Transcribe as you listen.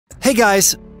Hey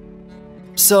guys!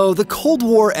 So the Cold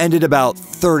War ended about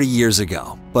 30 years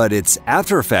ago, but its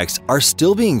after effects are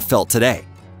still being felt today.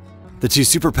 The two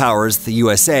superpowers, the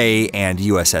USA and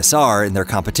USSR, in their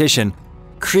competition,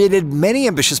 created many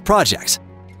ambitious projects.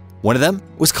 One of them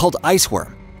was called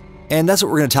Iceworm, and that's what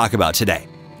we're going to talk about today.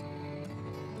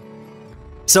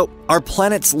 So, our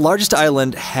planet's largest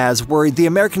island has worried the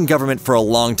American government for a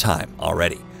long time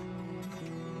already.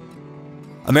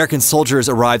 American soldiers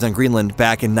arrived on Greenland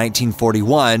back in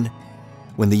 1941,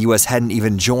 when the US hadn't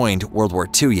even joined World War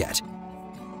II yet.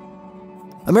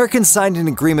 Americans signed an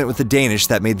agreement with the Danish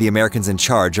that made the Americans in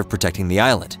charge of protecting the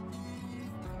island.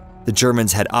 The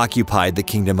Germans had occupied the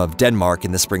Kingdom of Denmark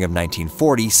in the spring of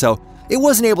 1940, so it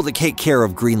wasn't able to take care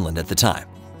of Greenland at the time.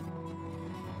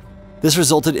 This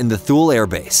resulted in the Thule Air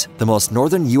Base, the most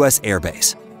northern US air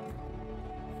base.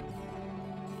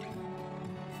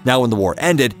 Now, when the war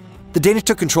ended, the Danish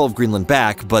took control of Greenland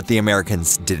back, but the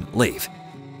Americans didn't leave.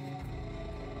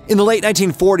 In the late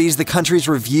 1940s, the countries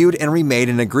reviewed and remade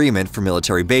an agreement for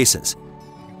military bases.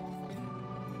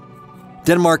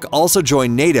 Denmark also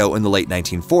joined NATO in the late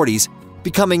 1940s,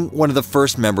 becoming one of the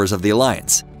first members of the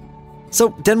alliance.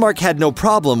 So Denmark had no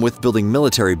problem with building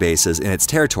military bases in its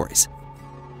territories.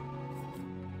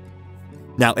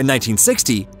 Now, in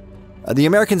 1960, the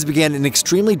Americans began an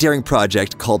extremely daring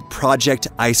project called Project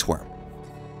Iceworm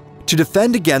to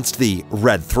defend against the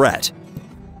Red Threat.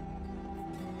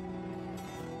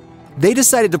 They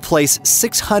decided to place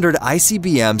 600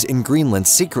 ICBMs in Greenland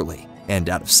secretly and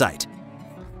out of sight.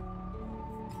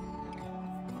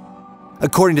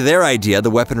 According to their idea, the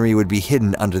weaponry would be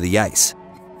hidden under the ice.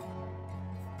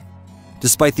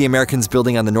 Despite the Americans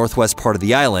building on the northwest part of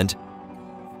the island,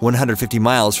 150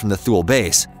 miles from the Thule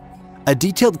base, a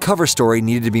detailed cover story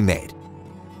needed to be made.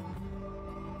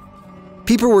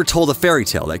 People were told a fairy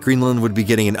tale that Greenland would be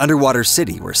getting an underwater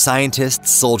city where scientists,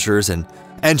 soldiers, and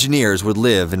engineers would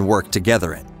live and work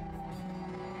together in.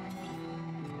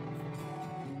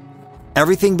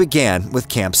 Everything began with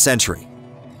Camp Century.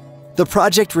 The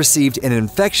project received an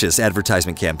infectious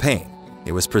advertisement campaign.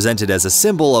 It was presented as a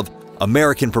symbol of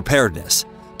American preparedness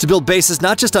to build bases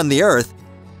not just on the Earth,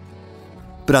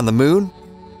 but on the Moon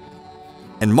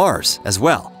and Mars as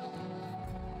well.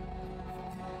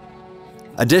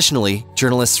 Additionally,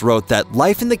 journalists wrote that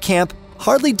life in the camp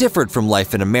hardly differed from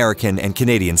life in American and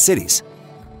Canadian cities.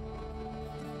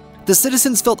 The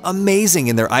citizens felt amazing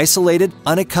in their isolated,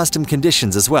 unaccustomed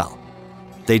conditions as well.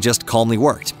 They just calmly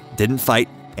worked, didn't fight,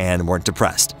 and weren't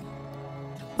depressed.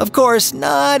 Of course,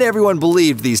 not everyone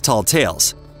believed these tall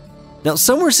tales. Now,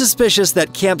 some were suspicious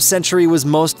that Camp Century was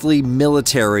mostly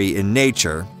military in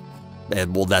nature.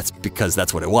 Well, that's because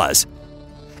that's what it was.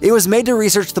 It was made to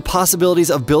research the possibilities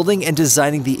of building and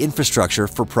designing the infrastructure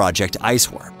for Project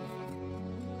Iceworm.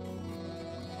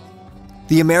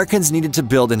 The Americans needed to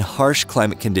build in harsh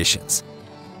climate conditions.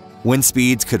 Wind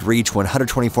speeds could reach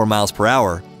 124 miles per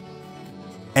hour,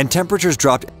 and temperatures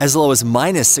dropped as low as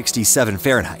 -67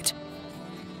 Fahrenheit.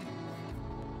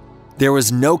 There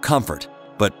was no comfort,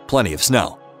 but plenty of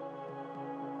snow.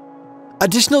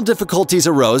 Additional difficulties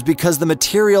arose because the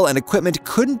material and equipment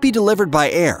couldn't be delivered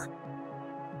by air.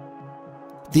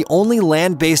 The only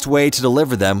land-based way to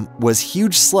deliver them was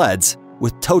huge sleds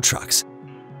with tow trucks.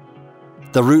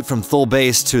 The route from Thule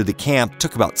Base to the camp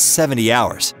took about 70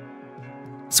 hours.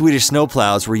 Swedish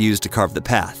snowplows were used to carve the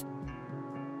path.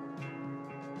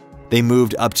 They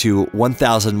moved up to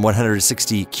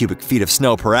 1,160 cubic feet of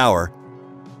snow per hour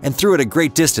and threw it a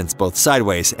great distance both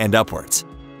sideways and upwards.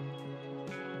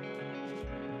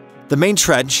 The main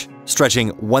trench,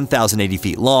 stretching 1,080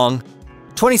 feet long,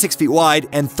 26 feet wide,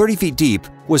 and 30 feet deep,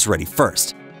 was ready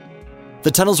first.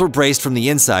 The tunnels were braced from the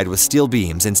inside with steel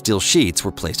beams, and steel sheets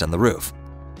were placed on the roof.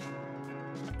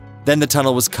 Then the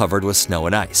tunnel was covered with snow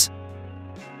and ice.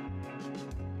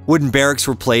 Wooden barracks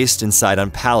were placed inside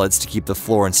on pallets to keep the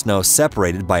floor and snow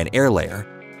separated by an air layer.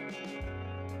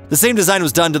 The same design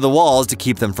was done to the walls to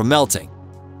keep them from melting.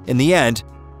 In the end,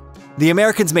 the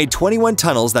Americans made 21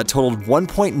 tunnels that totaled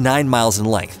 1.9 miles in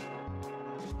length.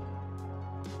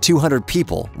 200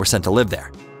 people were sent to live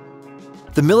there.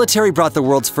 The military brought the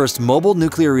world's first mobile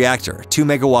nuclear reactor,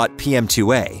 2-megawatt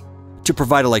PM2A, to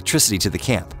provide electricity to the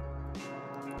camp.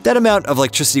 That amount of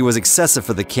electricity was excessive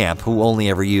for the camp, who only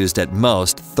ever used at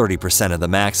most 30% of the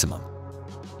maximum.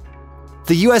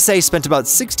 The USA spent about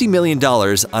 $60 million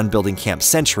on building Camp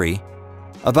Century.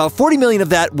 About $40 million of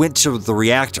that went to the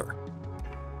reactor.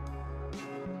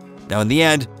 Now, in the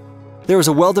end, there was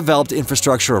a well-developed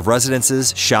infrastructure of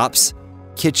residences, shops,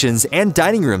 kitchens, and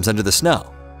dining rooms under the snow.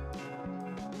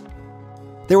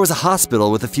 There was a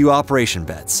hospital with a few operation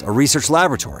beds, a research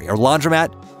laboratory, a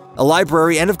laundromat, a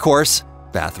library, and of course,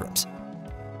 bathrooms.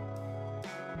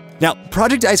 Now,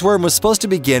 Project Iceworm was supposed to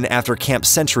begin after Camp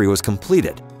Century was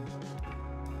completed.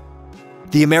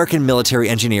 The American military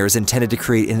engineers intended to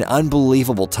create an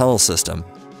unbelievable tunnel system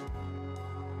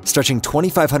stretching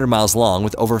 2,500 miles long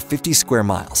with over 50 square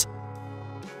miles.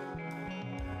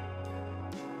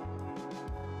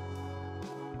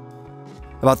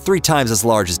 About 3 times as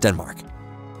large as Denmark.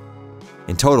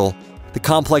 In total, the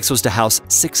complex was to house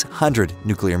 600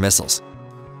 nuclear missiles.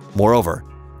 Moreover,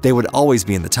 they would always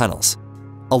be in the tunnels.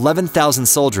 11,000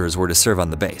 soldiers were to serve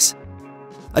on the base.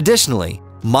 Additionally,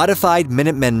 modified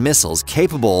Minutemen missiles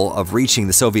capable of reaching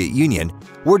the Soviet Union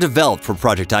were developed for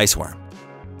Project Iceworm.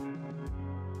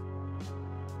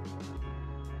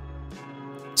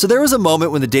 So there was a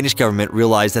moment when the Danish government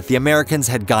realized that the Americans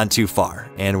had gone too far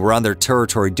and were on their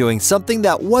territory doing something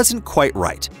that wasn't quite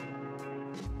right.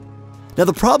 Now,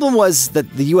 the problem was that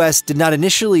the US did not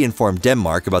initially inform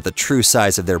Denmark about the true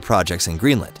size of their projects in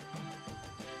Greenland.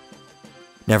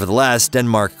 Nevertheless,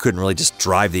 Denmark couldn't really just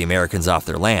drive the Americans off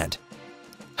their land.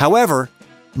 However,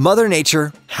 Mother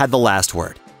Nature had the last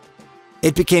word.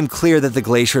 It became clear that the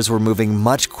glaciers were moving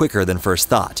much quicker than first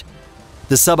thought.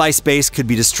 The sub-ice base could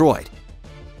be destroyed.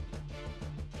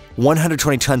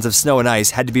 120 tons of snow and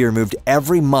ice had to be removed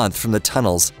every month from the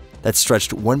tunnels that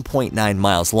stretched 1.9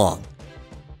 miles long.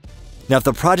 Now, if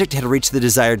the project had reached the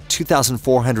desired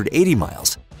 2,480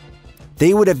 miles,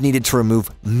 they would have needed to remove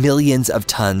millions of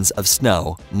tons of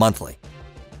snow monthly.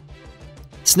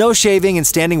 Snow shaving and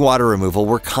standing water removal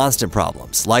were constant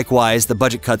problems. Likewise, the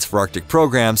budget cuts for Arctic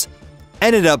programs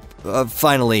ended up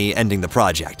finally ending the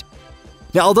project.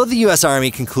 Now, although the US Army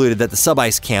concluded that the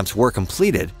sub-ice camps were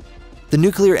completed, the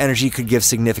nuclear energy could give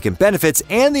significant benefits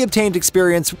and the obtained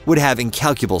experience would have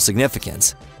incalculable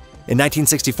significance. In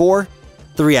 1964,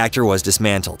 the reactor was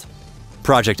dismantled.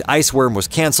 Project Iceworm was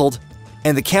canceled,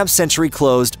 and the Camp Century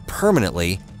closed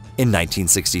permanently in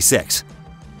 1966.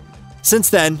 Since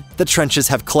then, the trenches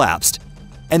have collapsed,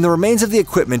 and the remains of the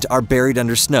equipment are buried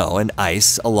under snow and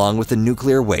ice along with the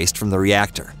nuclear waste from the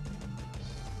reactor.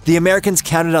 The Americans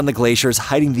counted on the glaciers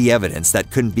hiding the evidence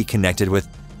that couldn't be connected with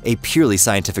a purely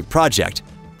scientific project,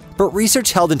 but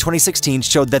research held in 2016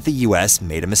 showed that the US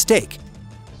made a mistake.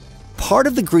 Part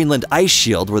of the Greenland ice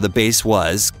shield where the base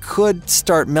was could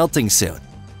start melting soon.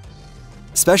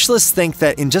 Specialists think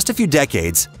that in just a few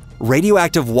decades,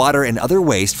 radioactive water and other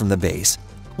waste from the base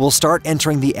will start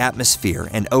entering the atmosphere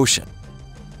and ocean.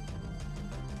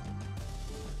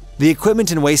 The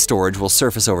equipment and waste storage will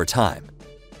surface over time.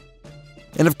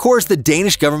 And of course, the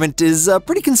Danish government is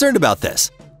pretty concerned about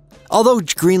this. Although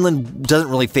Greenland doesn't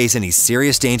really face any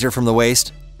serious danger from the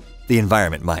waste, the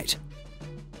environment might.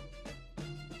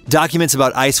 Documents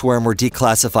about Iceworm were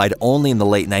declassified only in the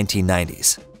late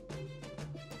 1990s.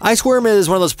 Iceworm is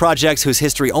one of those projects whose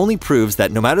history only proves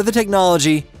that no matter the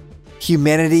technology,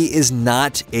 humanity is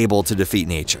not able to defeat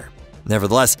nature.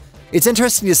 Nevertheless, it's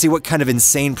interesting to see what kind of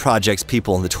insane projects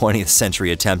people in the 20th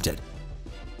century attempted.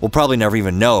 We'll probably never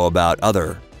even know about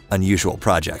other unusual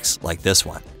projects like this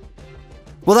one.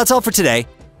 Well, that's all for today.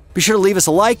 Be sure to leave us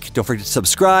a like, don't forget to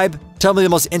subscribe, tell me the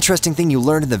most interesting thing you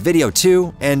learned in the video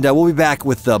too, and we'll be back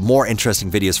with more interesting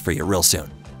videos for you real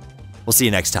soon. We'll see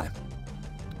you next time.